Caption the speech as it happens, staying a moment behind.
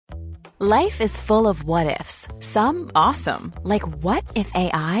Life is full of what-ifs. Some awesome, like what if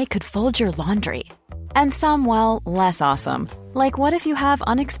AI could fold your laundry? And some, well, less awesome, like what if you have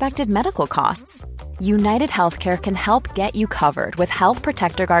unexpected medical costs? United Healthcare can help get you covered with Health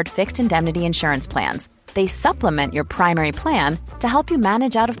Protector Guard fixed indemnity insurance plans. They supplement your primary plan to help you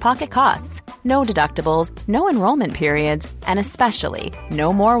manage out-of-pocket costs. No deductibles, no enrollment periods, and especially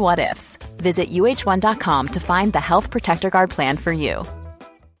no more what-ifs. Visit uh1.com to find the Health Protector Guard plan for you.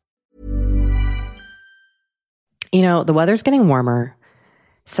 You know, the weather's getting warmer,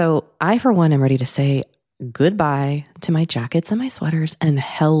 so I, for one, am ready to say goodbye to my jackets and my sweaters and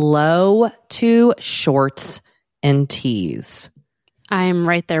hello to shorts and tees. I'm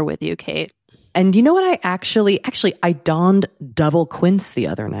right there with you, Kate. And you know what? I donned double quince the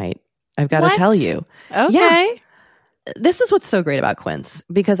other night. I've got to tell you. Okay. Yeah. This is what's so great about quince,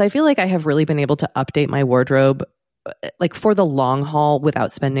 because I feel like I have really been able to update my wardrobe like for the long haul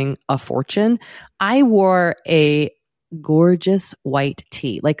without spending a fortune. I wore a gorgeous white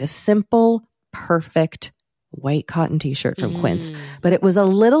tee, like a simple, perfect white cotton t-shirt from Quince, but it was a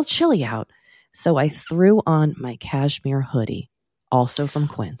little chilly out. So I threw on my cashmere hoodie, also from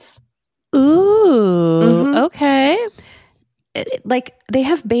Quince. Ooh, okay. Like they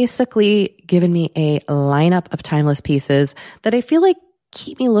have basically given me a lineup of timeless pieces that I feel like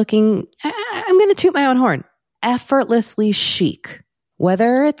keep me looking, I'm going to toot my own horn, effortlessly chic,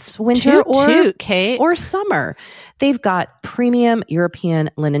 whether it's winter or summer. They've got premium European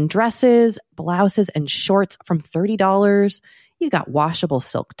linen dresses, blouses, and shorts from $30. You got washable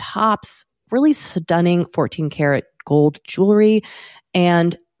silk tops, really stunning 14 karat gold jewelry,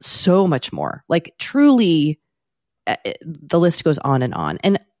 and so much more. Like truly, the list goes on and on.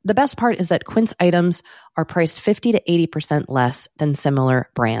 And the best part is that Quince items are priced 50 to 80% less than similar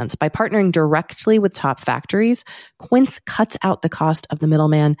brands. By partnering directly with top factories, Quince cuts out the cost of the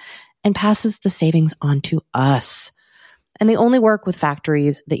middleman and passes the savings on to us. And they only work with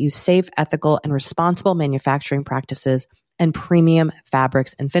factories that use safe, ethical, and responsible manufacturing practices and premium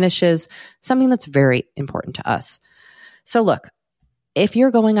fabrics and finishes, something that's very important to us. So look, if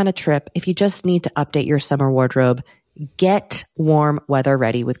you're going on a trip, if you just need to update your summer wardrobe, get warm weather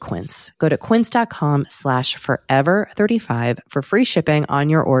ready with Quince. Go to quince.com/forever35 for free shipping on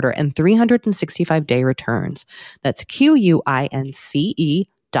your order and 365-day returns. That's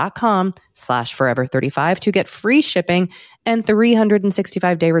QUINCE.com/forever35 to get free shipping and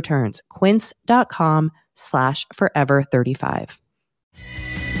 365-day returns. Quince.com/forever35.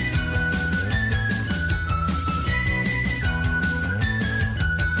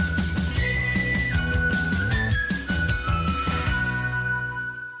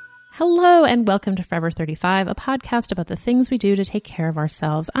 Hello and welcome to Forever 35, a podcast about the things we do to take care of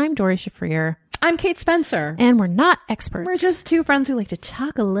ourselves. I'm Dory Shafrir. I'm Kate Spencer. And we're not experts. We're just two friends who like to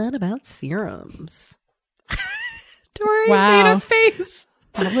talk a lot about serums. Dory Wow. made a face.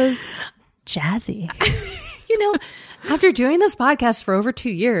 That was jazzy. You know, after doing this podcast for over 2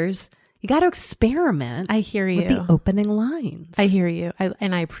 years, you got to experiment. I hear you. With the opening lines. I hear you.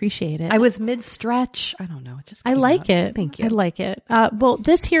 And I appreciate it. I was mid-stretch. I don't know. It just I like it. Thank you. I like it. Well,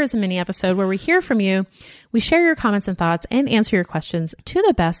 this here is a mini episode where we hear from you. We share your comments and thoughts and answer your questions to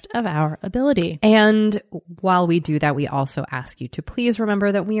the best of our ability. And while we do that, we also ask you to please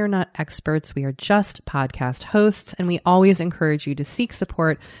remember that we are not experts. We are just podcast hosts, and we always encourage you to seek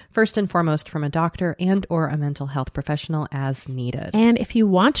support first and foremost from a doctor and or a mental health professional as needed. And if you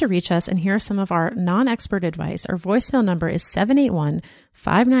want to reach us and hear some of our non-expert advice, our voicemail number is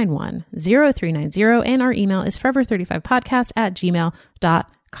 781-591-0390, and our email is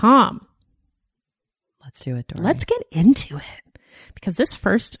forever35podcast@gmail.com. Let's do it, Dory. Let's get into it, because this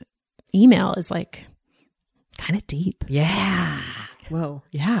first email is like kind of deep. Yeah. Whoa.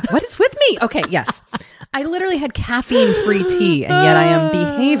 Yeah. What is with me? Okay. Yes. I literally had caffeine-free tea, and yet I am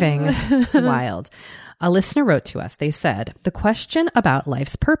behaving wild. A listener wrote to us. They said, the question about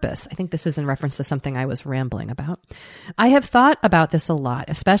life's purpose. I think this is in reference to something I was rambling about. I have thought about this a lot,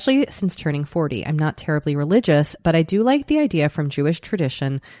 especially since turning 40. I'm not terribly religious, but I do like the idea from Jewish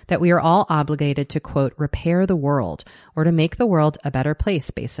tradition that we are all obligated to, quote, repair the world, or to make the world a better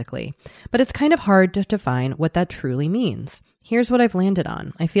place, basically. But it's kind of hard to define what that truly means. Here's what I've landed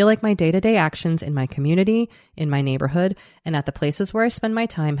on. I feel like my day-to-day actions in my community, in my neighborhood, and at the places where I spend my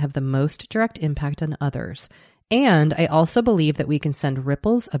time have the most direct impact on others. And I also believe that we can send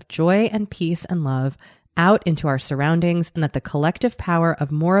ripples of joy and peace and love out into our surroundings, and that the collective power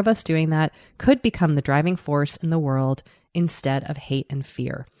of more of us doing that could become the driving force in the world instead of hate and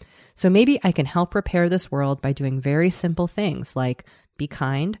fear. So maybe I can help repair this world by doing very simple things like be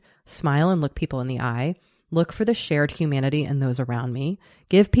kind, smile and look people in the eye, look for the shared humanity in those around me,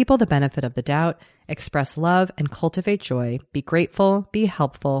 give people the benefit of the doubt, express love, and cultivate joy, be grateful, be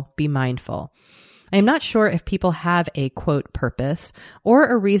helpful, be mindful. I am not sure if people have a, quote, purpose or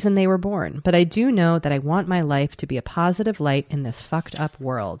a reason they were born, but I do know that I want my life to be a positive light in this fucked up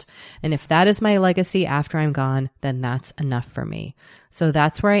world. And if that is my legacy after I'm gone, then that's enough for me. So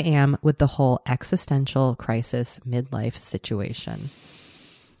that's where I am with the whole existential crisis midlife situation.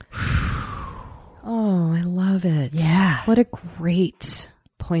 Oh, I love it. Yeah. What a great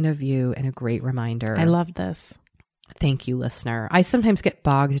point of view and a great reminder. I love this. Thank you, listener. I sometimes get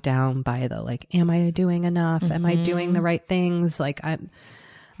bogged down by the like, am I doing enough? Am I doing the right things? Like I'm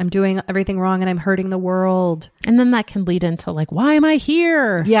doing everything wrong and I'm hurting the world. And then that can lead into like, why am I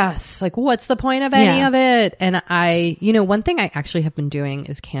here? Yes. Like, what's the point of any of it? And one thing I actually have been doing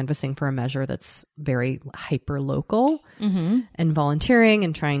is canvassing for a measure that's very hyper local and volunteering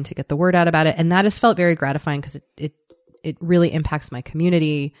and trying to get the word out about it. And that has felt very gratifying because it really impacts my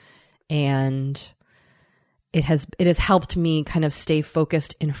community, and it has helped me kind of stay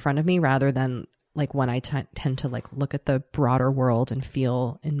focused in front of me rather than like when I tend to like look at the broader world and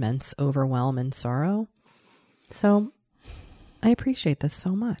feel immense overwhelm and sorrow. So I appreciate this so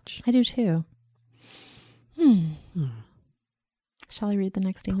much. I do too. Shall I read the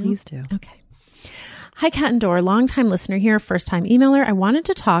next email? Please do. Okay. Hi, Kat and Dor, longtime listener here, first-time emailer. I wanted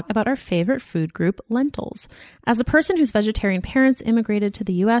to talk about our favorite food group, lentils. As a person whose vegetarian parents immigrated to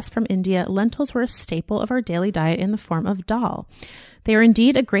the U.S. from India, lentils were a staple of our daily diet in the form of dal. They are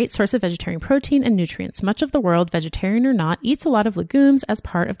indeed a great source of vegetarian protein and nutrients. Much of the world, vegetarian or not, eats a lot of legumes as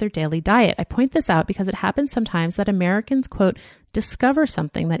part of their daily diet. I point this out because it happens sometimes that Americans, quote, discover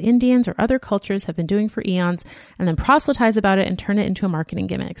something that Indians or other cultures have been doing for eons and then proselytize about it and turn it into a marketing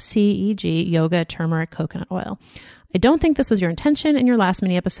gimmick. C.e.g. yoga, turmeric, coconut oil. I don't think this was your intention in your last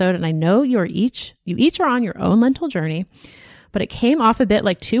mini episode, and I know you each are on your own lentil journey, but it came off a bit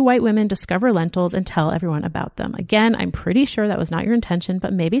like two white women discover lentils and tell everyone about them. Again, I'm pretty sure that was not your intention,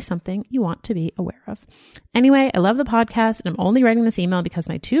 but maybe something you want to be aware of. Anyway, I love the podcast, and I'm only writing this email because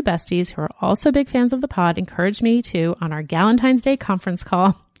my two besties, who are also big fans of the pod, encouraged me to on our Galentine's Day conference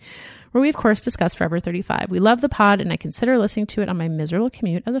call, where we, of course, discuss Forever 35. We love the pod, and I consider listening to it on my miserable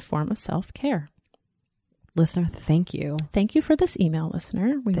commute as a form of self-care. Listener, thank you. Thank you for this email,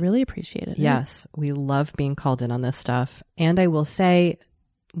 listener. We really appreciate it. Yes, we love being called in on this stuff. And I will say,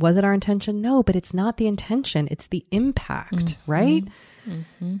 was it our intention? No, but it's not the intention. It's the impact, right?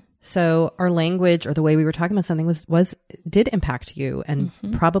 So our language or the way we were talking about something did impact you and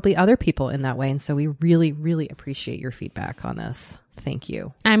probably other people in that way. And so we really, really appreciate your feedback on this. Thank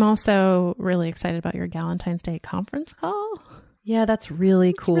you. I'm also really excited about your Galentine's Day conference call. Yeah, that's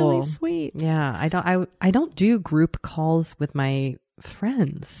really cool. Really sweet. Yeah, I don't do group calls with my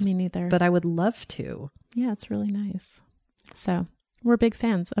friends. Me neither. But I would love to. Yeah, it's really nice. So we're big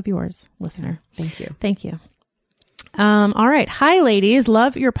fans of yours, listener. Thank you. Thank you. All right. Hi, ladies.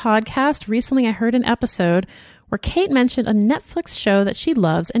 Love your podcast. Recently, I heard an episode where Kate mentioned a Netflix show that she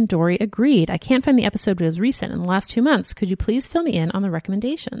loves, and Dory agreed. I can't find the episode, but it was recent, in the last 2 months. Could you please fill me in on the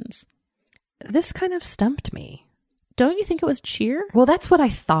recommendations? This kind of stumped me. Don't you think it was Cheer? Well, that's what I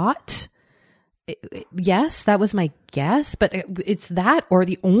thought. Yes, that was my guess, but it's that, or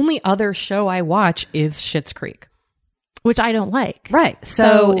the only other show I watch is Schitt's Creek, which I don't like. Right.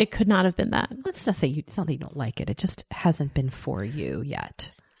 So it could not have been that. Let's just say it's not that you don't like it. It just hasn't been for you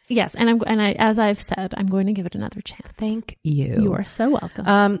yet. Yes, and as I've said, I'm going to give it another chance. Thank you. You are so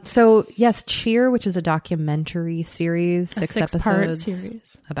welcome. So yes, Cheer, which is a documentary series, a 6 episodes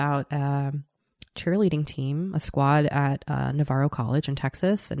series about cheerleading team, a squad at Navarro College in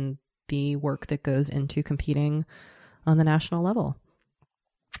Texas, and the work that goes into competing on the national level,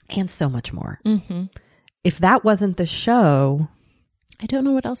 and so much more. If that wasn't the show, I don't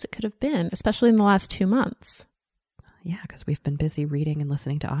know what else it could have been, especially in the last 2 months. Yeah, because we've been busy reading and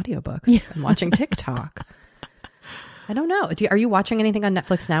listening to audiobooks and watching TikTok. I don't know. Are you watching anything on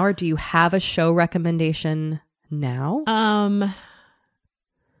Netflix now, or do you have a show recommendation now?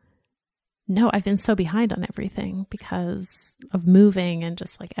 No, I've been so behind on everything because of moving and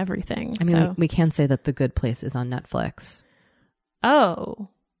just like everything. I mean, we can say that The Good Place is on Netflix. Oh,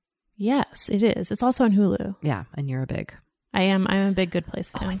 yes, it is. It's also on Hulu. Yeah, and you're a big... I'm a big Good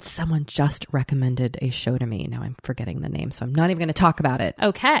Place fan. Oh, and someone just recommended a show to me. Now I'm forgetting the name, so I'm not even going to talk about it.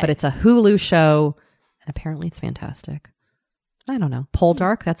 Okay. But it's a Hulu show, and apparently it's fantastic. I don't know.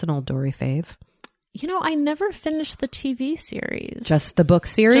 Poldark, that's an old Dory fave. You know, I never finished the TV series. Just the book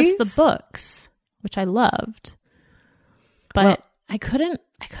series? Just the books, which I loved. But I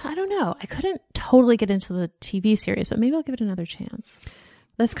don't know. I couldn't totally get into the TV series, but maybe I'll give it another chance.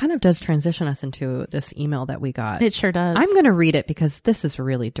 This kind of does transition us into this email that we got. It sure does. I'm going to read it because this is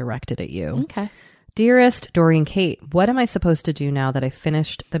really directed at you. Okay. Dearest Dory and Kate, what am I supposed to do now that I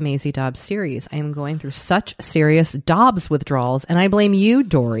finished the Maisie Dobbs series? I am going through such serious Dobbs withdrawals, and I blame you,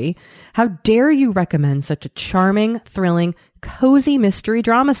 Dory. How dare you recommend such a charming, thrilling, cozy mystery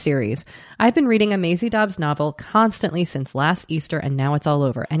drama series? I've been reading a Maisie Dobbs novel constantly since last Easter, and now it's all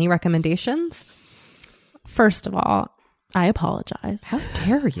over. Any recommendations? First of all, I apologize. How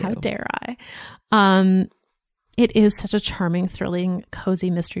dare you? How dare I? It is such a charming, thrilling, cozy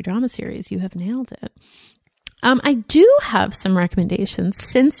mystery drama series. You have nailed it. I do have some recommendations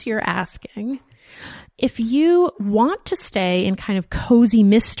since you're asking. If you want to stay in kind of cozy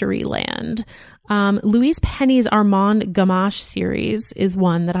mystery land, Louise Penny's Armand Gamache series is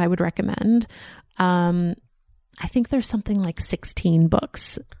one that I would recommend. I think there's something like 16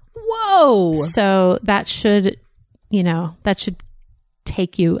 books. Whoa! So that should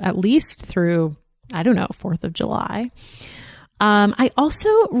take you at least through, I don't know, 4th of July. I also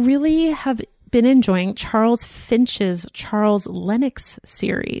really have been enjoying Charles Finch's Charles Lennox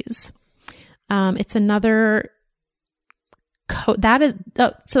series. It's another so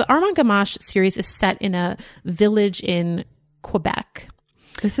the Armand Gamache series is set in a village in Quebec.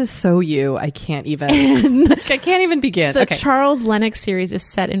 This is so you. I can't even begin. The Charles Lennox series is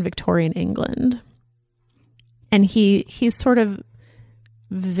set in Victorian England. And he's sort of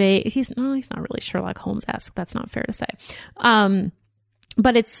vague. He's not really Sherlock Holmes-esque. That's not fair to say.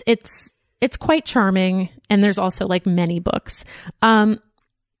 But it's quite charming. And there's also like many books. In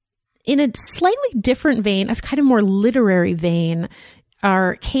a slightly different vein, a kind of more literary vein,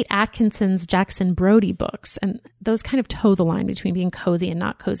 are Kate Atkinson's Jackson Brodie books. And those kind of toe the line between being cozy and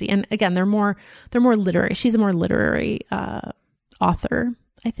not cozy. And again, they're more literary. She's a more literary author,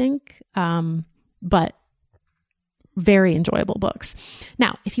 I think. But very enjoyable books.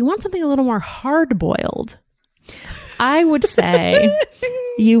 Now, if you want something a little more hard-boiled, I would say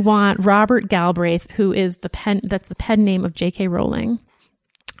you want Robert Galbraith, who is that's the pen name of J.K. Rowling.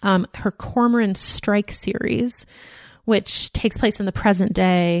 Her Cormoran Strike series, which takes place in the present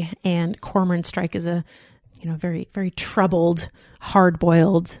day, and Cormoran Strike is a very, very troubled,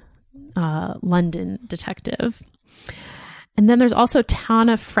 hard-boiled London detective. And then there's also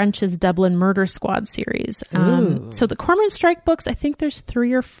Tana French's Dublin Murder Squad series. So the Cormoran Strike books, I think there's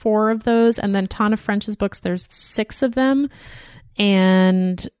 3 or 4 of those. And then Tana French's books, there's 6 of them.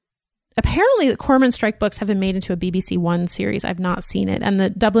 And apparently the Cormoran Strike books have been made into a BBC One series. I've not seen it. And the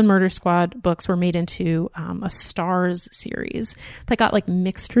Dublin Murder Squad books were made into a Stars series that got like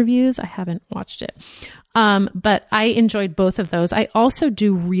mixed reviews. I haven't watched it. But I enjoyed both of those. I also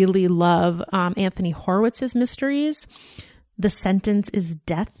do really love Anthony Horowitz's mysteries. The Sentence is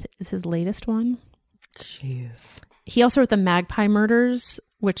Death is his latest one. Jeez. He also wrote The Magpie Murders,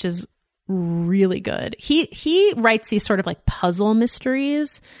 which is really good. He writes these sort of like puzzle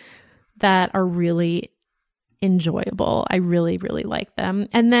mysteries that are really enjoyable. I really, really like them.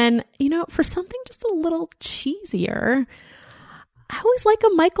 And then, for something just a little cheesier, I always like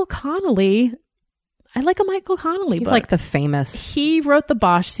a Michael Connelly. I like a Michael Connelly book. He's like the famous. He wrote the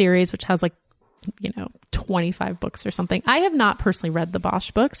Bosch series, which has like 25 books or something. I have not personally read the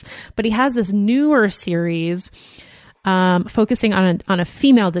Bosch books, but he has this newer series focusing on a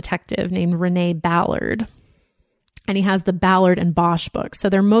female detective named Renee Ballard. And he has the Ballard and Bosch books. So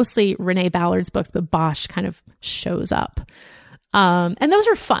they're mostly Renee Ballard's books, but Bosch kind of shows up. And those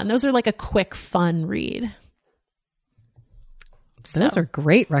are fun. Those are like a quick, fun read. Those are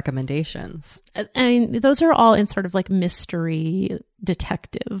great recommendations. I mean, those are all in sort of like the mystery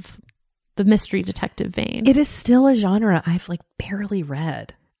detective vein. It is still a genre I've like barely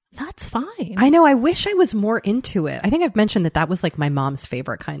read. That's fine. I know. I wish I was more into it. I think I've mentioned that was like my mom's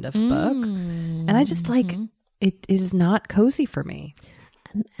favorite kind of book. And I just like, it is not cozy for me.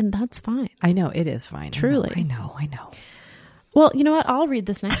 And that's fine. I know. It is fine. Truly. I know. Well, you know what? I'll read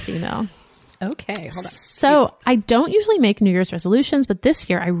this next email. Okay, hold on. So I don't usually make New Year's resolutions, but this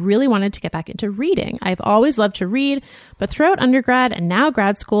year I really wanted to get back into reading. I've always loved to read, but throughout undergrad and now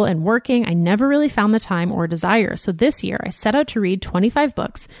grad school and working, I never really found the time or desire. So this year I set out to read 25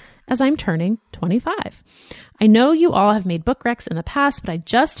 books as I'm turning 25. I know you all have made book recs in the past, but I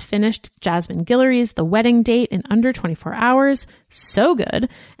just finished Jasmine Guillory's The Wedding Date in under 24 hours. So good.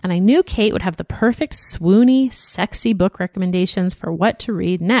 And I knew Kate would have the perfect swoony, sexy book recommendations for what to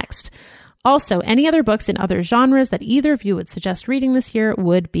read next. Also, any other books in other genres that either of you would suggest reading this year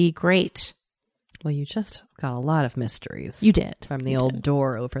would be great. Well, you just got a lot of mysteries. You did. From the old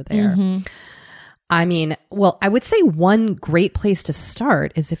door over there. I mean, well, I would say one great place to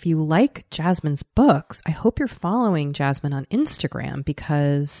start is if you like Jasmine's books. I hope you're following Jasmine on Instagram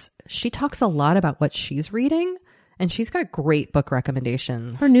because she talks a lot about what she's reading and she's got great book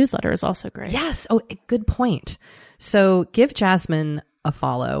recommendations. Her newsletter is also great. Yes. Oh, good point. So give Jasmine a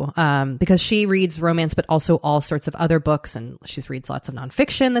follow because she reads romance, but also all sorts of other books. And she reads lots of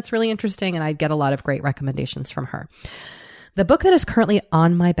nonfiction that's really interesting. And I get a lot of great recommendations from her. The book that is currently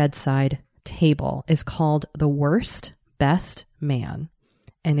on my bedside table is called The Worst Best Man,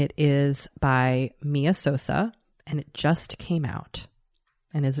 and it is by Mia Sosa, and it just came out.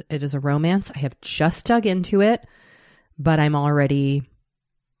 And it is a romance. I have just dug into it, but I'm already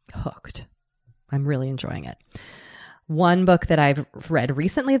hooked. I'm really enjoying it. One book that I've read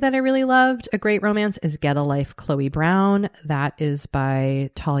recently that I really loved, a great romance, is Get a Life, Chloe Brown. That is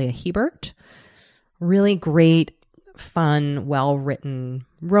by Talia Hebert. Really great, fun, well-written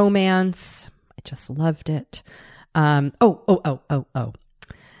romance. I just loved it. No,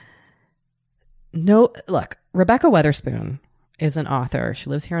 look, Rebecca Weatherspoon is an author. She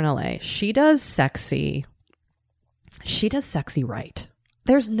lives here in LA. She does sexy right.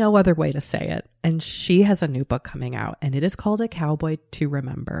 There's no other way to say it. And she has a new book coming out, and it is called A Cowboy to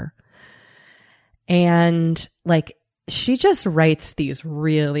Remember. And like, she just writes these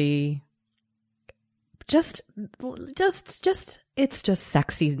really it's just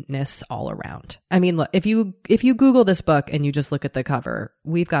sexiness all around. I mean, look, if you Google this book and you just look at the cover,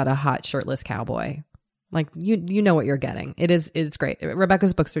 we've got a hot shirtless cowboy. Like, you know what you're getting. It's great.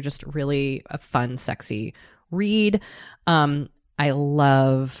 Rebecca's books are just really a fun, sexy read. I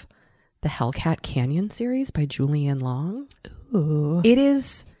love the Hellcat Canyon series by Julianne Long. Ooh. It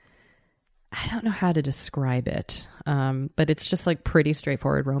is, I don't know how to describe it, but it's just like pretty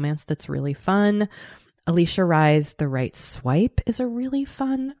straightforward romance that's really fun. Alicia Rye's The Right Swipe is a really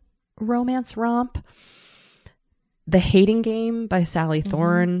fun romance romp. The Hating Game by Sally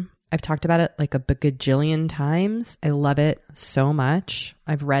Thorne. I've talked about it like a bagajillion times. I love it so much.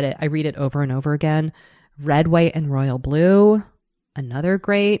 I've read it. I read it over and over again. Red, White, and Royal Blue. Another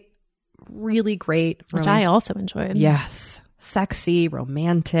really great. Which I also enjoyed. Yes. Sexy,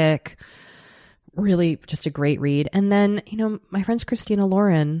 romantic. Really just a great read. And then, my friends Christina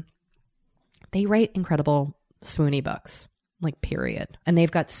Lauren, they write incredible swoony books, like period. And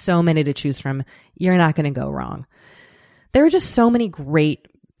they've got so many to choose from. You're not going to go wrong. There are just so many great,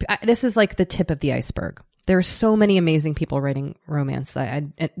 this is like the tip of the iceberg. There are so many amazing people writing romance.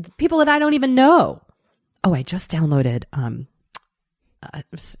 People that I don't even know. Oh, I just downloaded, I'm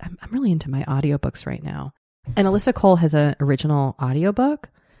really into my audiobooks right now. And Alyssa Cole has an original audiobook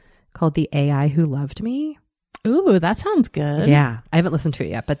called The AI Who Loved Me. Ooh, that sounds good. Yeah. I haven't listened to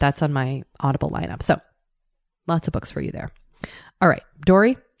it yet, but that's on my Audible lineup. So lots of books for you there. All right,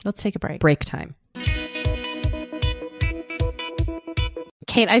 Dory. Let's take a break. Break time.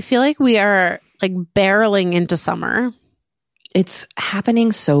 Kate, I feel like we are like barreling into summer. It's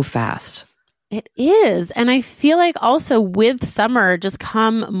happening so fast. It is. And I feel like also with summer just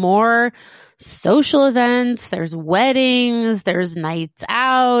come more social events. There's weddings, there's nights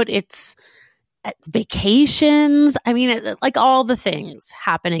out, it's vacations. I mean, like all the things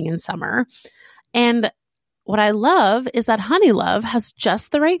happening in summer. And what I love is that Honeylove has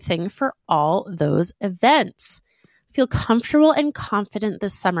just the right thing for all those events. Feel comfortable and confident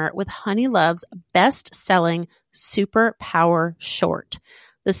this summer with Honeylove's best-selling Super Power Short.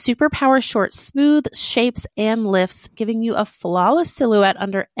 The Super Power Short smooths, shapes, and lifts, giving you a flawless silhouette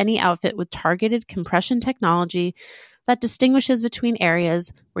under any outfit with targeted compression technology that distinguishes between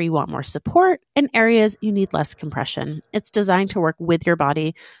areas where you want more support and areas you need less compression. It's designed to work with your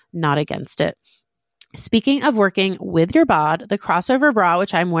body, not against it. Speaking of working with your bod, the crossover bra,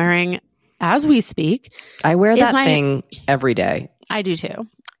 which I'm wearing as we speak. I wear that thing every day. I do too.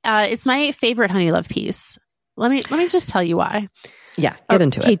 It's my favorite Honeylove piece. Let me just tell you why. Yeah, get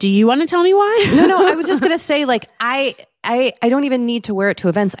into it. Okay, do you want to tell me why? No, I was just going to say, like, I don't even need to wear it to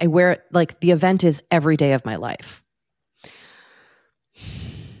events. I wear it, like, the event is every day of my life.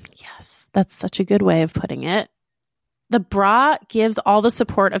 Yes, that's such a good way of putting it. The bra gives all the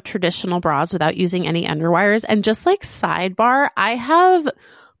support of traditional bras without using any underwires. And just like sidebar, I have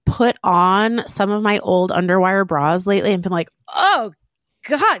put on some of my old underwire bras lately and been like, oh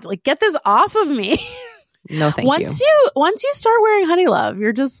God, like get this off of me. No, thank you. Once you start wearing Honeylove,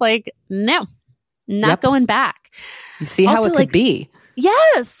 you're just like, no, not going back. You see how it could be.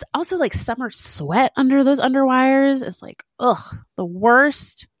 Yes. Also, like summer sweat under those underwires is like, ugh, the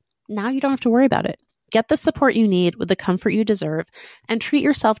worst. Now you don't have to worry about it. Get the support you need with the comfort you deserve and treat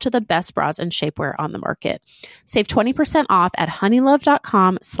yourself to the best bras and shapewear on the market. Save 20% off at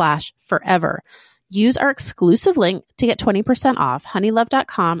honeylove.com/forever. Use our exclusive link to get 20% off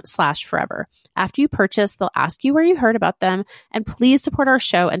honeylove.com/forever. After you purchase, they'll ask you where you heard about them, and please support our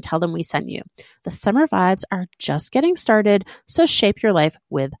show and tell them we sent you. The summer vibes are just getting started, so shape your life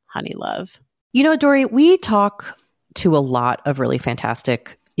with Honeylove. You know, Dory, we talk to a lot of really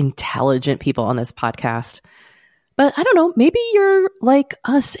fantastic, intelligent people on this podcast, but I don't know, maybe you're like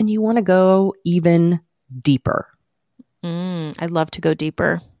us and you want to go even deeper. I'd love to go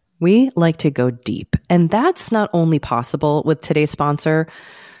deeper. We like to go deep, and that's not only possible with today's sponsor,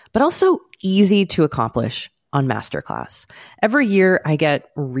 but also easy to accomplish on Masterclass. Every year, I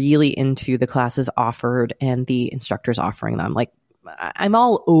get really into the classes offered and the instructors offering them. Like, I'm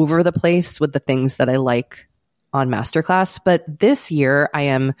all over the place with the things that I like on Masterclass, but this year, I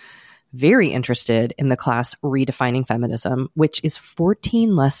am very interested in the class Redefining Feminism, which is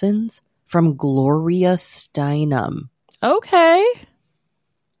 14 lessons from Gloria Steinem. Okay.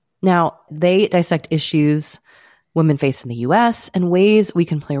 Now, they dissect issues women face in the U.S. and ways we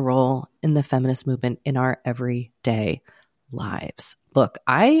can play a role in the feminist movement in our everyday lives. Look,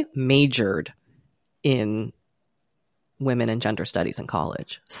 I majored in women and gender studies in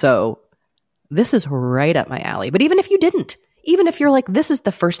college, so this is right up my alley. But even if you didn't, even if you're like, this is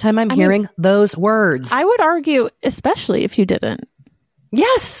the first time I'm hearing those words. I would argue, especially if you didn't.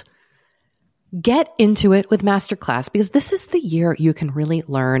 Yes. Get into it with Masterclass, because this is the year you can really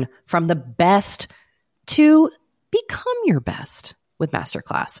learn from the best to become your best with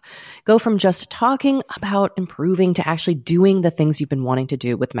Masterclass. Go from just talking about improving to actually doing the things you've been wanting to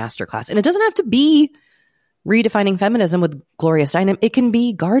do with Masterclass. And it doesn't have to be redefining feminism with Gloria Steinem. It can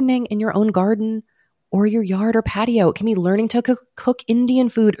be gardening in your own garden or your yard or patio. It can be learning to cook Indian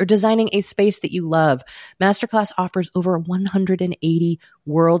food or designing a space that you love. Masterclass offers over 180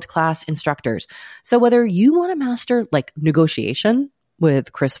 world-class instructors. So whether you want to master like negotiation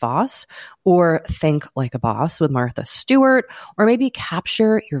with Chris Voss, or think like a boss with Martha Stewart, or maybe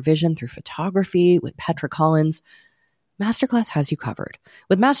capture your vision through photography with Petra Collins, Masterclass has you covered.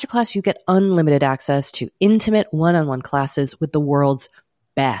 With Masterclass, you get unlimited access to intimate one-on-one classes with the world's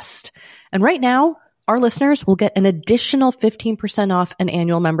best. And right now, our listeners will get an additional 15% off an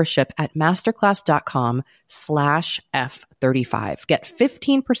annual membership at masterclass.com/F35. Get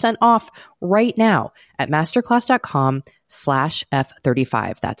 15% off right now at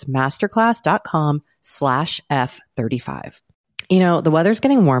masterclass.com/F35. That's masterclass.com/F35. You know, the weather's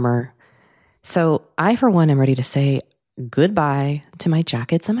getting warmer, so I, for one, am ready to say goodbye to my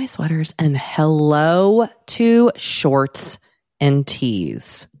jackets and my sweaters and hello to shorts and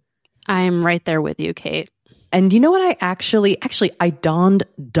tees. I'm right there with you, Kate. And you know what? I actually, I donned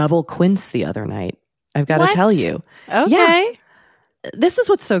double quince the other night. I've got to tell you. Okay. Yeah. This is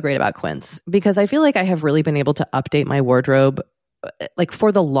what's so great about quince, because I feel like I have really been able to update my wardrobe like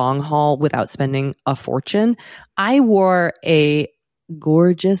for the long haul without spending a fortune. I wore a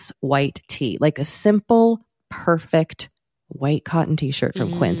gorgeous white tee, like a simple, perfect white cotton t-shirt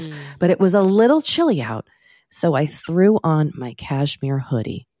from Quince, but it was a little chilly out. So I threw on my cashmere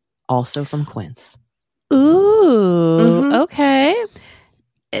hoodie, also from Quince. Ooh, okay.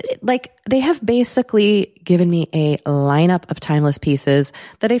 Like, they have basically given me a lineup of timeless pieces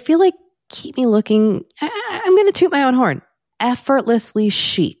that I feel like keep me looking, I'm going to toot my own horn, effortlessly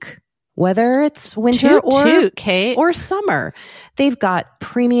chic, whether it's winter or summer. They've got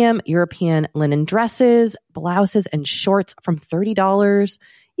premium European linen dresses, blouses, and shorts from $30.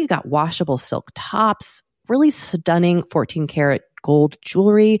 You got washable silk tops, really stunning 14 karat gold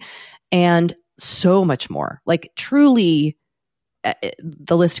jewelry, and so much more. Like, truly,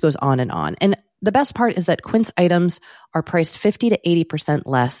 the list goes on. And the best part is that Quince items are priced 50 to 80%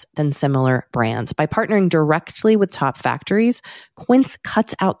 less than similar brands. By partnering directly with top factories, Quince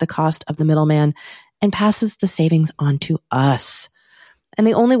cuts out the cost of the middleman and passes the savings on to us. And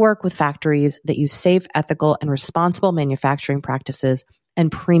they only work with factories that use safe, ethical, and responsible manufacturing practices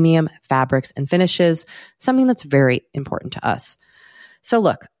and premium fabrics and finishes, something that's very important to us. So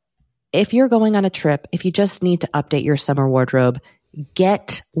look, if you're going on a trip, if you just need to update your summer wardrobe,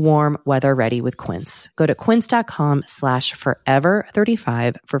 get warm weather ready with Quince. Go to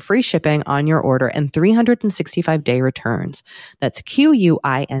quince.com/forever35 for free shipping on your order and 365-day returns. That's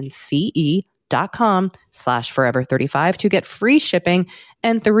QUINCE.com/forever35 to get free shipping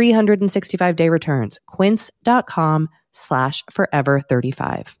and 365-day returns.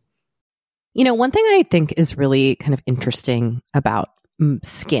 Quince.com/forever35. You know, one thing I think is really kind of interesting about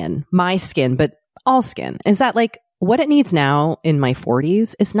skin, my skin, but all skin, is that like what it needs now in my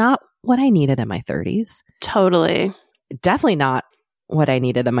 40s is not what I needed in my 30s. Totally. Definitely not what I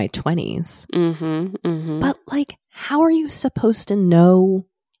needed in my 20s. But like, how are you supposed to know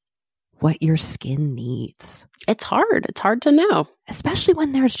what your skin needs. It's hard. It's hard to know. Especially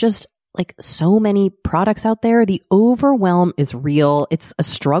when there's just like so many products out there. The overwhelm is real. It's a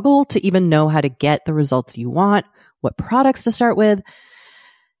struggle to even know how to get the results you want, what products to start with.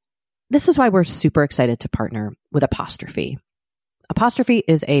 This is why we're super excited to partner with Apostrophe. Apostrophe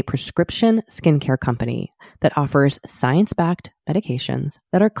is a prescription skincare company that offers science-backed medications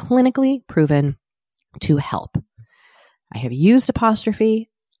that are clinically proven to help. I have used Apostrophe.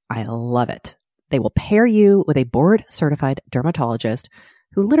 I love it. They will pair you with a board-certified dermatologist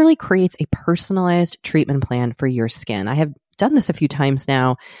who literally creates a personalized treatment plan for your skin. I have done this a few times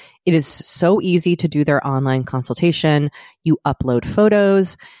now. It is so easy to do their online consultation. You upload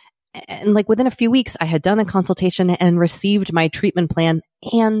photos. And like within a few weeks, I had done the consultation and received my treatment plan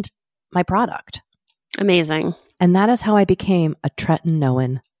and my product. Amazing. And that is how I became a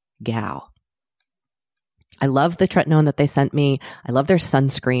tretinoin gal. I love the tretinoin that they sent me. I love their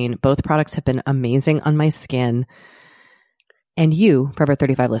sunscreen. Both products have been amazing on my skin. And you, Forever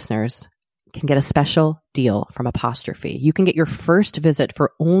 35 listeners, can get a special deal from Apostrophe. You can get your first visit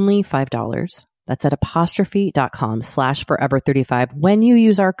for only $5. That's at apostrophe.com/forever35 when you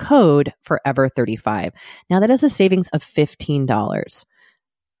use our code forever35. Now that is a savings of $15.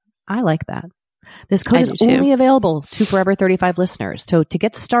 I like that. This code is only available to Forever 35 listeners. So to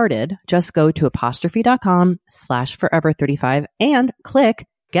get started, just go to apostrophe.com/forever35 and click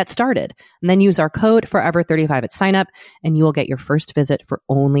Get Started. And then use our code forever35 at sign up and you will get your first visit for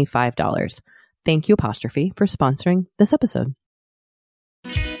only $5. Thank you, Apostrophe, for sponsoring this episode.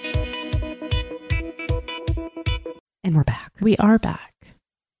 And we're back. We are back.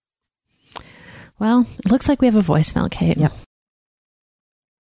 Well, it looks like we have a voicemail, Kate. Yep.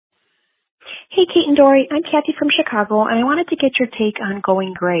 Hey, Kate and Dory. I'm Kathy from Chicago, and I wanted to get your take on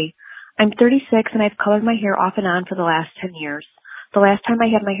going gray. I'm 36, and I've colored my hair off and on for the last 10 years. The last time I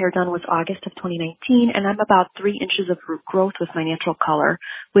had my hair done was August of 2019, and I'm about 3 inches of root growth with my natural color,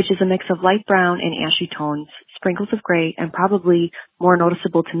 which is a mix of light brown and ashy tones, sprinkles of gray, and probably more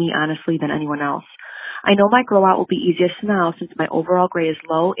noticeable to me, honestly, than anyone else. I know my grow out will be easiest now since my overall gray is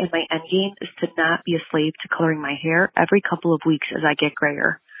low, and my end game is to not be a slave to coloring my hair every couple of weeks as I get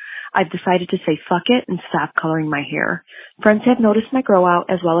grayer. I've decided to say fuck it and stop coloring my hair. Friends have noticed my grow out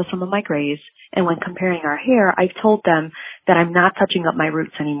as well as some of my grays, and when comparing our hair, I've told them that I'm not touching up my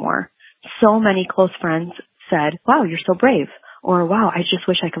roots anymore. So many close friends said, wow, you're so brave, or wow, I just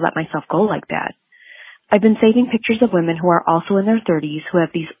wish I could let myself go like that. I've been saving pictures of women who are also in their 30s who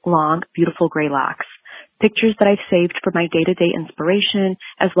have these long, beautiful gray locks. Pictures that I've saved for my day-to-day inspiration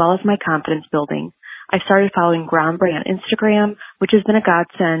as well as my confidence building. I started following Grombre on Instagram, which has been a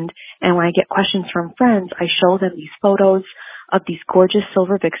godsend, and when I get questions from friends, I show them these photos of these gorgeous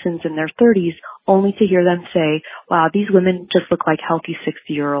silver vixens in their 30s, only to hear them say, wow, these women just look like healthy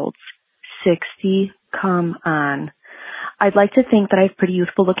 60-year-olds. 60? Come on. I'd like to think that I have pretty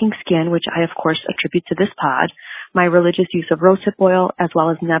youthful-looking skin, which I, of course, attribute to this pod, my religious use of rosehip oil, as well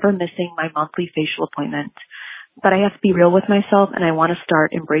as never missing my monthly facial appointment. But I have to be real with myself, and I want to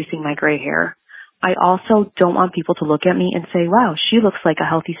start embracing my gray hair. I also don't want people to look at me and say, wow, she looks like a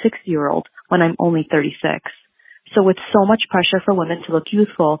healthy 60-year-old when I'm only 36. So with so much pressure for women to look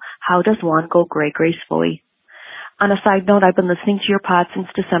youthful, how does one go gray gracefully? On a side note, I've been listening to your pod since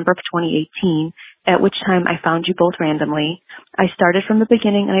December of 2018, at which time I found you both randomly. I started from the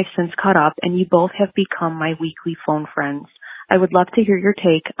beginning and I've since caught up, and you both have become my weekly phone friends. I would love to hear your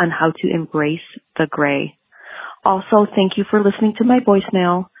take on how to embrace the gray. Also, thank you for listening to my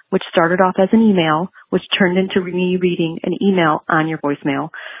voicemail, which started off as an email, which turned into me reading an email on your voicemail.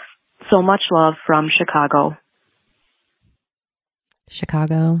 So much love from Chicago.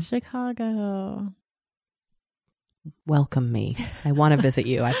 Chicago. Chicago. Welcome me. I want to visit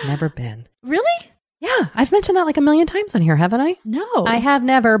you. I've never been. Really? Yeah, I've mentioned that like a million times on here, haven't I? No. I have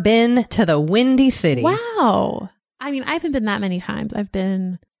never been to the Windy City. Wow. I mean, I haven't been that many times. I've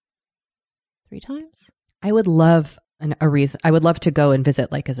been 3 times. I would love I would love to go and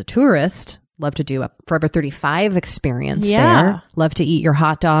visit like as a tourist. Love to do a Forever 35 experience there. Love to eat your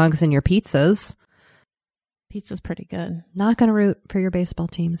hot dogs and your pizzas. Pizza's pretty good. Not going to root for your baseball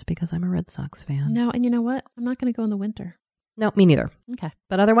teams because I'm a Red Sox fan. No, and you know what? I'm not going to go in the winter. No, me neither. Okay.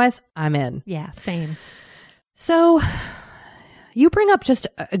 But otherwise, I'm in. Yeah, same. So you bring up just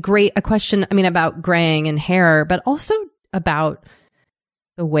a question, I mean, about graying and hair, but also about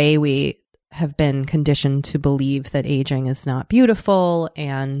the way we have been conditioned to believe that aging is not beautiful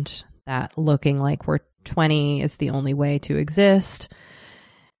and that looking like we're 20 is the only way to exist.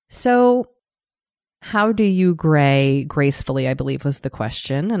 So how do you gray gracefully, I believe was the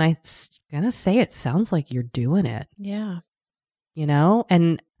question. And I'm going to say it sounds like you're doing it. Yeah. You know?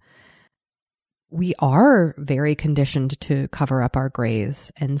 And we are very conditioned to cover up our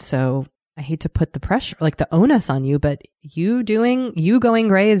grays. And so I hate to put the pressure, like the onus on you, but you going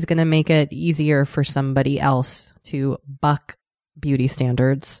gray is going to make it easier for somebody else to buck beauty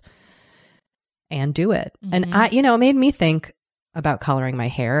standards and do it. And it made me think about coloring my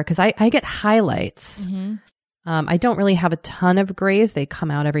hair because I get highlights. I don't really have a ton of grays. They come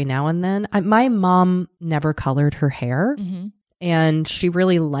out every now and then. My mom never colored her hair and she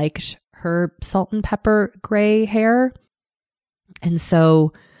really liked her salt and pepper gray hair. And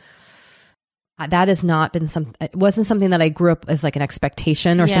so that has not been it wasn't something that I grew up as like an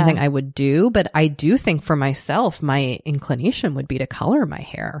expectation or something I would do. But I do think for myself, my inclination would be to color my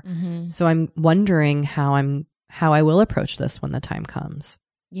hair. So I'm wondering how I will approach this when the time comes.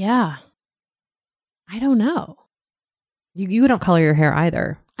 Yeah. I don't know. You don't color your hair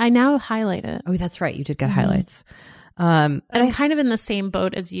either. I now highlight it. Oh, that's right. You did get highlights. And I'm kind of in the same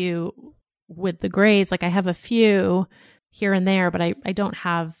boat as you with the grays. Like I have a few here and there, but I don't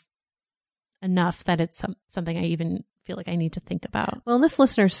have enough that it's something I even feel like I need to think about. Well, and this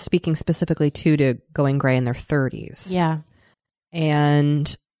listener's speaking specifically to going gray in their 30s. Yeah.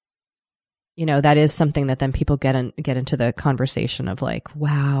 And that is something that then people get into the conversation of like,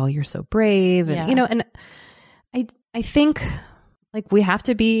 wow, you're so brave. And, and I think like we have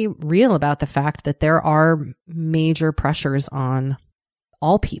to be real about the fact that there are major pressures on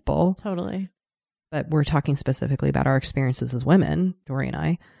all people. Totally. But we're talking specifically about our experiences as women, Dory and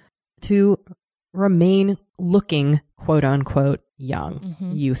I, to remain looking, quote unquote, young,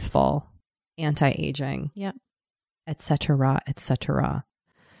 youthful, anti-aging, et cetera, et cetera.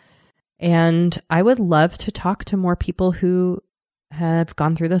 And I would love to talk to more people who have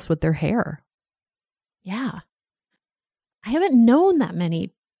gone through this with their hair. Yeah. I haven't known that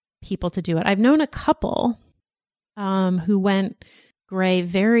many people to do it. I've known a couple who went gray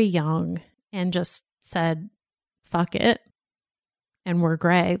very young and just said, fuck it, and were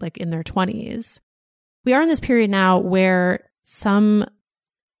gray, like in their 20s. We are in this period now where some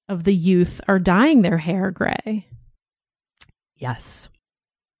of the youth are dyeing their hair gray. Yes.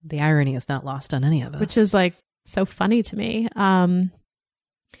 The irony is not lost on any of us. Which is like so funny to me.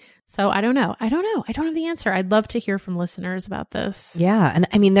 So I don't know. I don't have the answer. I'd love to hear from listeners about this. Yeah. And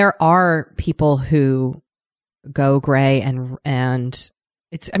I mean, there are people who go gray and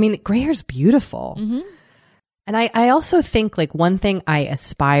gray hair is beautiful. And I also think like one thing I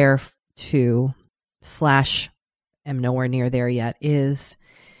aspire to / am nowhere near there yet is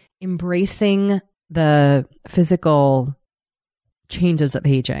embracing the physical changes of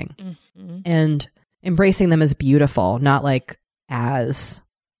aging and embracing them as beautiful, not like as,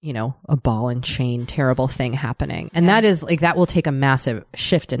 a ball and chain, terrible thing happening. And that is like, that will take a massive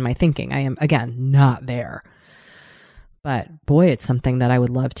shift in my thinking. I am, again, not there. But boy, it's something that I would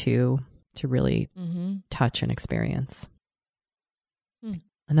love to really touch and experience.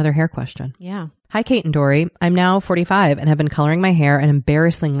 Another hair question. Yeah. Hi, Kate and Dory. I'm now 45 and have been coloring my hair an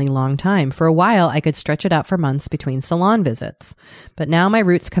embarrassingly long time. For a while, I could stretch it out for months between salon visits. But now my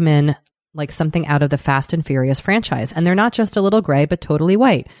roots come in like something out of the Fast and Furious franchise. And they're not just a little gray, but totally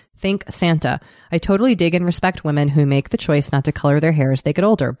white. Think Santa. I totally dig and respect women who make the choice not to color their hair as they get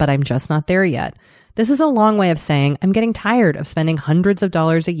older, but I'm just not there yet. This is a long way of saying I'm getting tired of spending hundreds of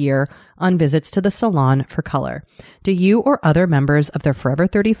dollars a year on visits to the salon for color. Do you or other members of the Forever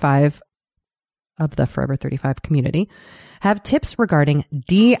 35 community have tips regarding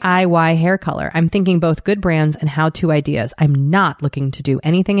DIY hair color? I'm thinking both good brands and how-to ideas. I'm not looking to do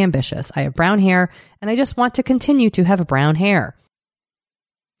anything ambitious. I have brown hair and I just want to continue to have brown hair.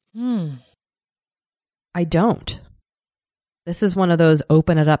 I don't. This is one of those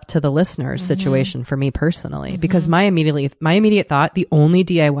open it up to the listeners situation for me personally, because my immediate thought, the only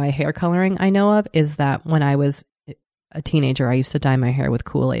DIY hair coloring I know of is that when I was a teenager, I used to dye my hair with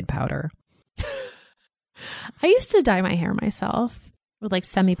Kool-Aid powder. I used to dye my hair myself with like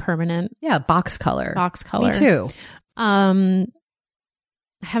semi-permanent. Yeah, box color. Me too. I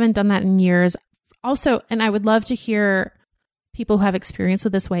haven't done that in years. Also, and I would love to hear people who have experience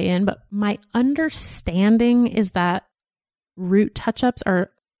with this weigh in, but my understanding is that root touch-ups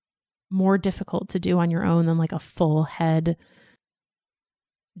are more difficult to do on your own than like a full head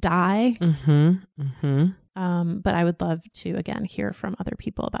dye. But I would love to, again, hear from other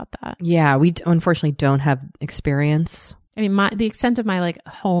people about that. Yeah, we unfortunately don't have experience. I mean, the extent of my like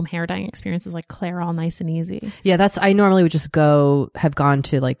home hair dyeing experience is like Clairol Nice and Easy. Yeah, I normally would just have gone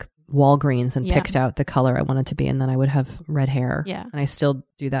to like Walgreens and picked out the color I wanted to be, and then I would have red hair. Yeah. And I still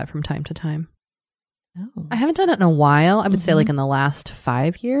do that from time to time. Oh. I haven't done it in a while. I would say like in the last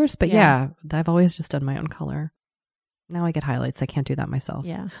 5 years, but yeah, I've always just done my own color. Now I get highlights. I can't do that myself.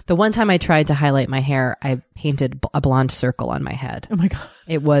 Yeah. The one time I tried to highlight my hair, I painted a blonde circle on my head. Oh my God.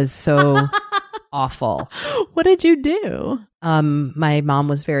 It was so awful. What did you do? My mom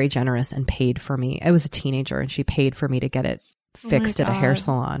was very generous and paid for me. I was a teenager and she paid for me to get it fixed at a hair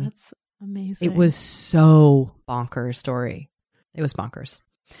salon. That's amazing. It was so bonkers story. It was bonkers.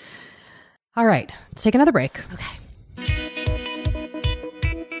 All right. Let's take another break. Okay.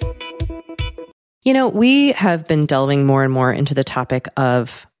 You know, we have been delving more and more into the topic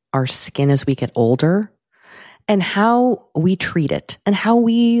of our skin as we get older and how we treat it and how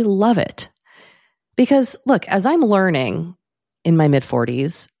we love it. Because look, as I'm learning in my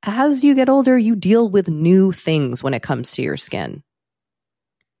mid-40s, as you get older, you deal with new things when it comes to your skin.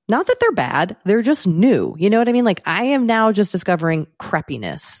 Not that they're bad, they're just new. You know what I mean? Like I am now just discovering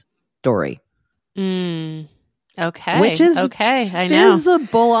crepiness, Dory. Okay. Which is okay. I know.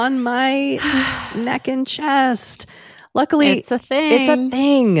 visible on my neck and chest. Luckily, It's a thing. It's a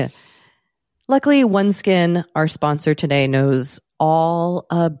thing. Luckily, OneSkin, our sponsor today, knows all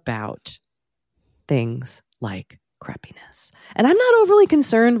about things like crepiness. And I'm not overly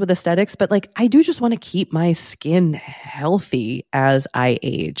concerned with aesthetics, but like I do just want to keep my skin healthy as I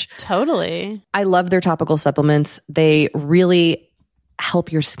age. Totally. I love their topical supplements. They really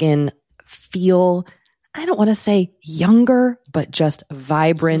help your skin feel, I don't want to say younger, but just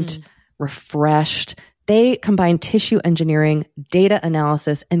vibrant, refreshed. They combine tissue engineering, data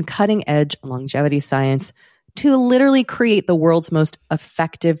analysis, and cutting edge longevity science to literally create the world's most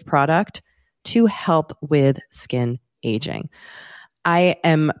effective product to help with skin aging. I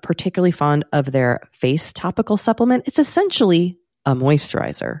am particularly fond of their face topical supplement. It's essentially a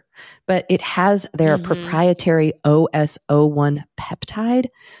moisturizer, but it has their proprietary OS01 peptide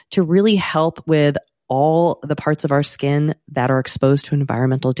to really help with all the parts of our skin that are exposed to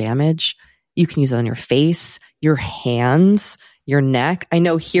environmental damage. You can use it on your face, your hands, your neck. I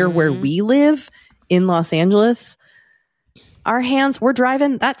know here where we live in Los Angeles, our hands, we're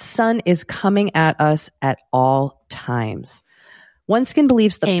driving, that sun is coming at us at all times. OneSkin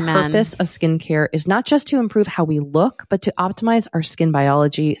believes the purpose of skincare is not just to improve how we look, but to optimize our skin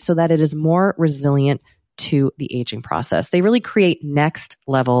biology so that it is more resilient to the aging process. They really create next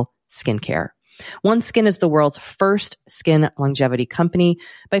level skincare. OneSkin is the world's first skin longevity company.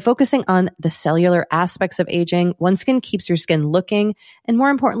 By focusing on the cellular aspects of aging, OneSkin keeps your skin looking and, more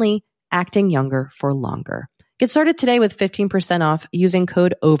importantly, acting younger for longer. Get started today with 15% off using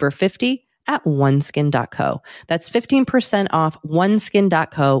code OVER50 at oneskin.co. That's 15% off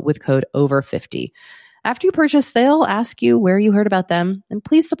oneskin.co with code OVER50. After you purchase, they'll ask you where you heard about them, and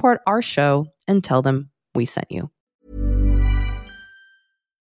please support our show and tell them we sent you.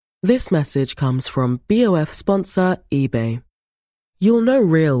 This message comes from BOF sponsor eBay. You'll know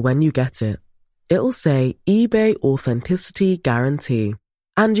real when you get it. It'll say eBay Authenticity Guarantee.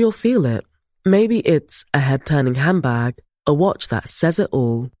 And you'll feel it. Maybe it's a head-turning handbag, a watch that says it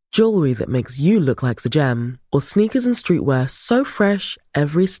all, jewelry that makes you look like the gem, or sneakers and streetwear so fresh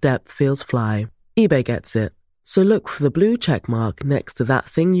every step feels fly. eBay gets it. So look for the blue check mark next to that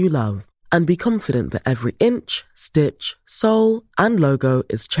thing you love. And be confident that every inch, stitch, sole, and logo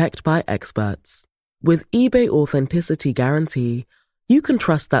is checked by experts. With eBay Authenticity Guarantee, you can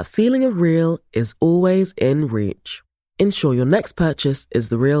trust that feeling of real is always in reach. Ensure your next purchase is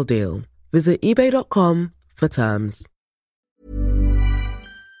the real deal. Visit ebay.com for terms.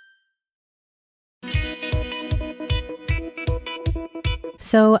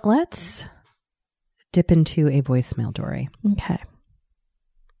 So let's dip into a voicemail, Dory. Okay.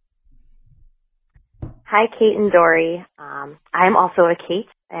 Hi, Kate and Dory. I'm also a Kate,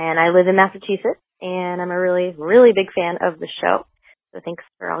 and I live in Massachusetts, and I'm a really, really big fan of the show. So thanks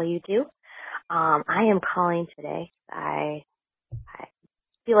for all you do. I am calling today. I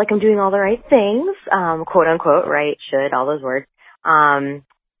feel like I'm doing all the right things, quote unquote, right? Should, all those words.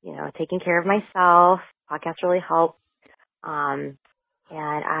 Taking care of myself. Podcasts really help. And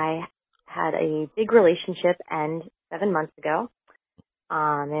I had a big relationship end 7 months ago.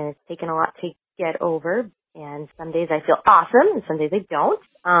 And it's taken a lot to get over. And some days I feel awesome, and some days I don't.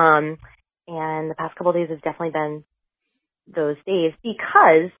 And the past couple of days have definitely been those days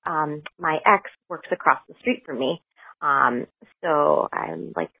because my ex works across the street from me. So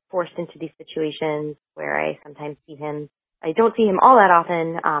I'm like forced into these situations where I sometimes see him. I don't see him all that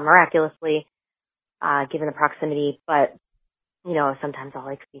often, miraculously, given the proximity, but sometimes I'll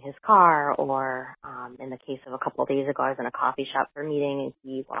like see his car, or in the case of a couple of days ago, I was in a coffee shop for a meeting and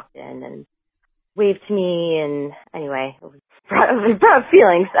he walked in and waved to me, and anyway, it brought up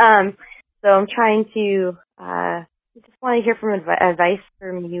feelings. So I'm trying to just want to hear from advice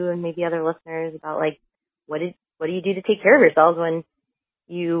from you and maybe other listeners about like what what do you do to take care of yourselves when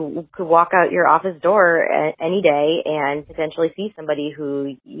you could walk out your office door any day and potentially see somebody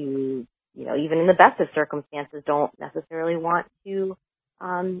who you know, even in the best of circumstances, don't necessarily want to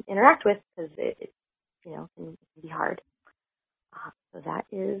interact with, because it you know, can be hard. So that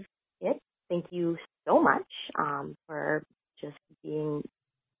is it. Thank you so much for just being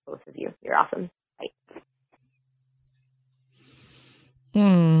both of you. You're awesome. Bye.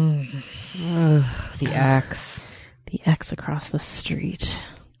 The ex. The ex across the street.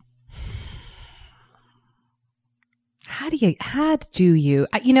 How do you,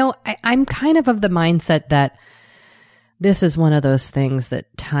 I'm kind of the mindset that this is one of those things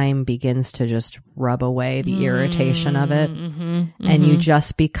that time begins to just rub away the irritation of it. And you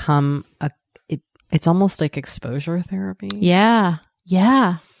just become it's almost like exposure therapy. Yeah.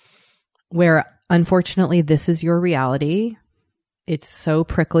 Yeah. Where unfortunately this is your reality. It's so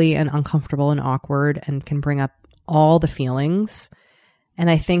prickly and uncomfortable and awkward and can bring up all the feelings. And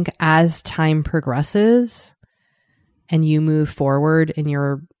I think as time progresses and you move forward in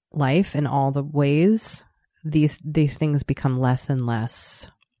your life in all the ways, these things become less and less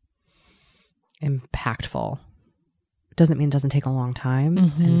impactful. It doesn't mean it doesn't take a long time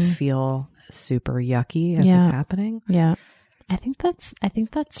and feel super yucky as it's happening. Yeah. I think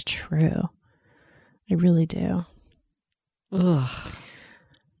that's true. I really do. Ugh.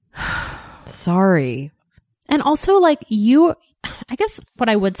 Sorry. And also, like, I guess what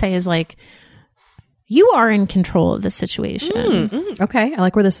I would say is, like, you are in control of the situation. Okay. I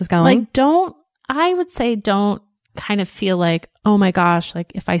like where this is going. Like, I would say don't kind of feel like, oh my gosh,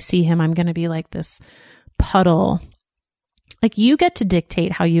 like if I see him, I'm going to be like this puddle. Like, you get to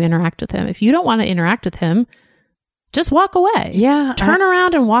dictate how you interact with him. If you don't want to interact with him, just walk away. Yeah. Turn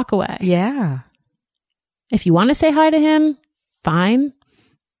around and walk away. Yeah. If you want to say hi to him, fine.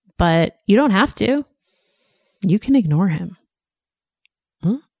 But you don't have to. You can ignore him.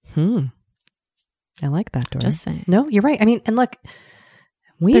 I like that, Dory. Just saying. No, you're right. I mean, and look,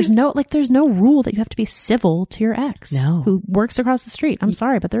 there's no rule that you have to be civil to your ex who works across the street. I'm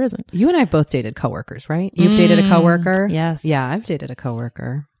sorry, but there isn't. You and I have both dated coworkers, right? You've dated a coworker? Yes. Yeah, I've dated a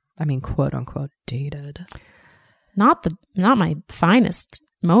coworker. I mean, quote unquote, dated. Not my finest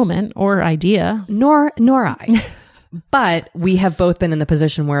moment or idea. Nor I. But we have both been in the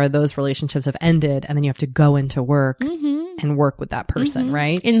position where those relationships have ended and then you have to go into work and work with that person,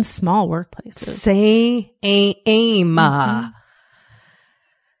 right? In small workplaces. Same.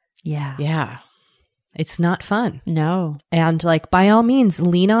 Yeah. Yeah. It's not fun. No. And like, by all means,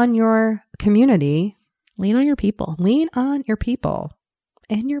 lean on your community. Lean on your people. Lean on your people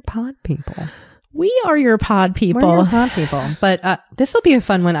and your pod people. We are your pod people. We're your pod people. But this will be a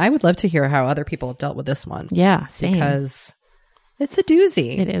fun one. I would love to hear how other people have dealt with this one. Yeah, same. Because it's a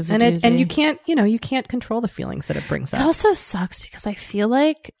doozy. It is a and doozy. And you can't control the feelings that it brings up. It also sucks because I feel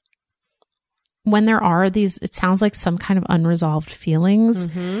like when there are these, it sounds like some kind of unresolved feelings,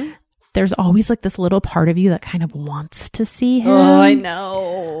 there's always like this little part of you that kind of wants to see him. Oh, I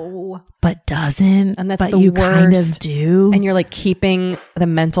know. But doesn't. And that's but the you worst. kind of do. And you're like keeping the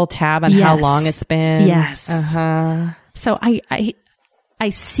mental tab on how long it's been. Yes. So I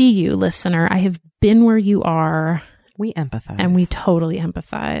see you, listener. I have been where you are. We empathize. And we totally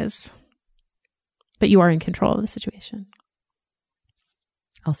empathize. But you are in control of the situation.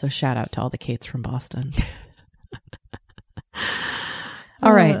 Also, shout out to all the Kates from Boston.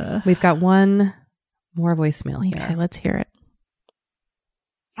 All right. We've got one more voicemail here. Okay, let's hear it.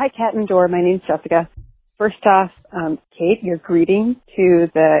 Hi, Kat and Dor. My name's Jessica. First off, Kate, your greeting to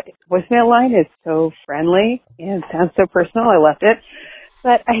the voicemail line is so friendly and sounds so personal. I loved it.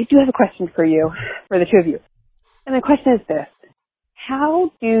 But I do have a question for you, for the two of you. And the question is this.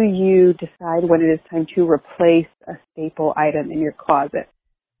 How do you decide when it is time to replace a staple item in your closet?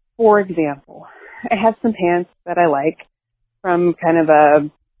 For example, I have some pants that I like from kind of a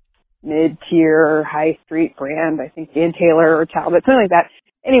mid-tier high street brand. I think Dan Taylor or Talbot, something like that.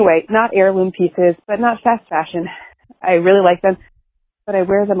 Anyway, not heirloom pieces, but not fast fashion. I really like them, but I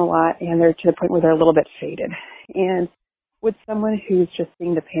wear them a lot, and they're to the point where they're a little bit faded. And would someone who's just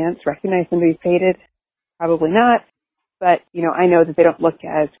seeing the pants recognize them to be faded? Probably not. But, I know that they don't look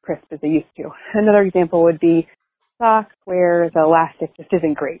as crisp as they used to. Another example would be socks where the elastic just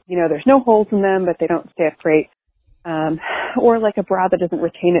isn't great. There's no holes in them, but they don't stay up great. Or like a bra that doesn't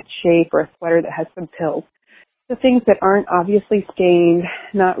retain its shape, or a sweater that has some pills. So things that aren't obviously stained,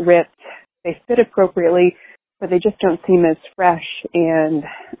 not ripped, they fit appropriately, but they just don't seem as fresh and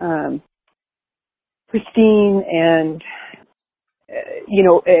pristine and,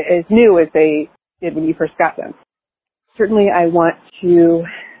 as new as they did when you first got them. Certainly I want to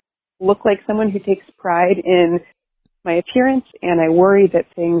look like someone who takes pride in my appearance, and I worry that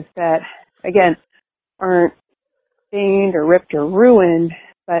things that, again, aren't stained or ripped or ruined,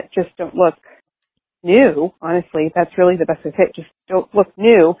 but just don't look new, honestly, that's really the best way to say it, just don't look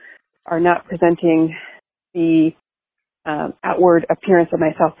new, are not presenting the outward appearance of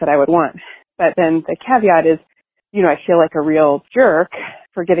myself that I would want. But then the caveat is, you know, I feel like a real jerk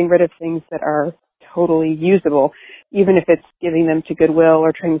for getting rid of things that are totally usable, even if it's giving them to Goodwill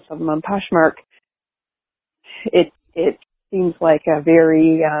or trying to sell them on Poshmark. It seems like a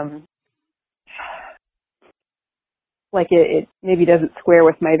very, like it maybe doesn't square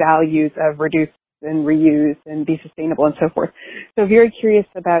with my values of reduce and reuse and be sustainable and so forth. So very curious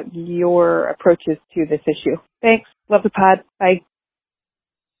about your approaches to this issue. Thanks. Love the pod. Bye.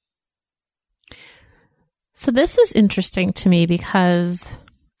 So this is interesting to me because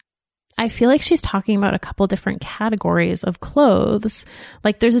I feel like she's talking about a couple different categories of clothes.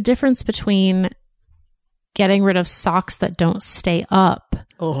 Like there's a difference between getting rid of socks that don't stay up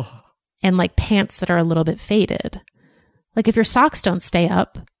and like pants that are a little bit faded. Like if your socks don't stay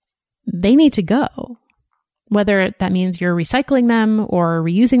up, they need to go. Whether that means you're recycling them or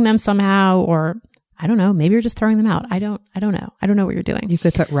reusing them somehow, or I don't know, maybe you're just throwing them out. I don't know. I don't know what you're doing. You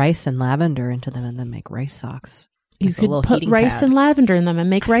could put rice and lavender into them and then make rice socks. You could put rice and lavender in them and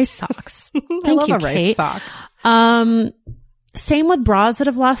make rice socks. I love a rice sock. Same with bras that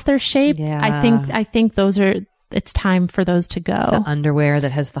have lost their shape. Yeah. I think those are, it's time for those to go. The underwear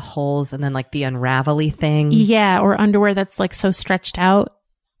that has the holes and then like the unravel-y thing. Yeah, or underwear that's like so stretched out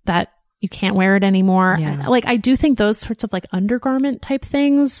that you can't wear it anymore. Yeah. Like I do think those sorts of like undergarment type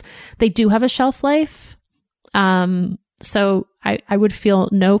things, they do have a shelf life. So I would feel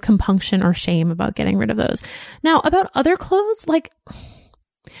no compunction or shame about getting rid of those. Now about other clothes, like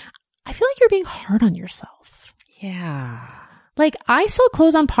I feel like you're being hard on yourself. Yeah. Like I sell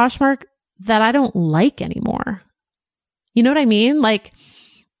clothes on Poshmark that I don't like anymore. You know what I mean? Like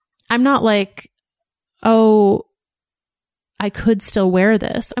I'm not like, oh, I could still wear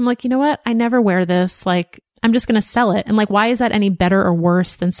this. I'm like, you know what? I never wear this. Like, I'm just going to sell it. And like, why is that any better or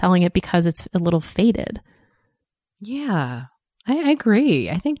worse than selling it because it's a little faded? Yeah, I agree.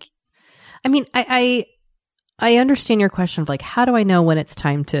 I understand your question of like, how do I know when it's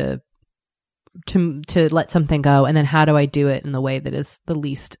time to let something go? And then how do I do it in the way that is the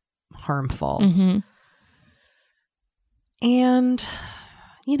least harmful? Mm-hmm. And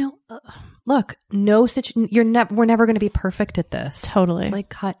you know, look, we're never going to be perfect at this. Totally. It's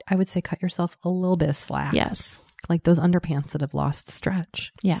like I would say cut yourself a little bit of slack. Yes. Like those underpants that have lost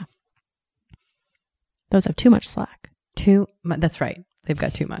stretch. Yeah. Those have too much slack. That's right. They've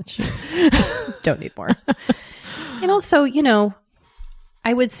got too much. Don't need more. And also, you know,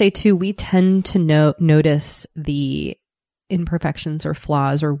 I would say too, we tend to notice the imperfections or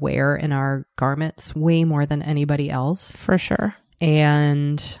flaws or wear in our garments way more than anybody else. For sure.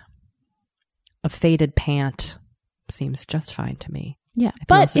 And a faded pant seems just fine to me. Yeah.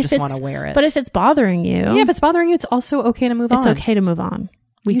 But if you just want to wear it. But if it's bothering you. Yeah, if it's bothering you, it's also okay to move on. It's okay to move on.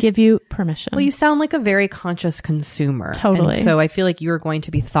 We give you permission. Well, you sound like a very conscious consumer. Totally. And so I feel like you're going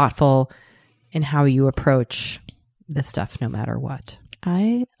to be thoughtful in how you approach this stuff no matter what.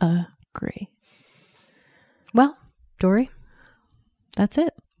 I agree. Well, Dory, that's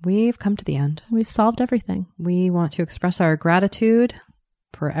it. We've come to the end. We've solved everything. We want to express our gratitude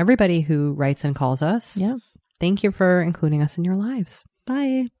for everybody who writes and calls us. Yeah. Thank you for including us in your lives.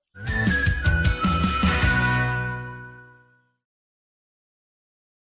 Bye.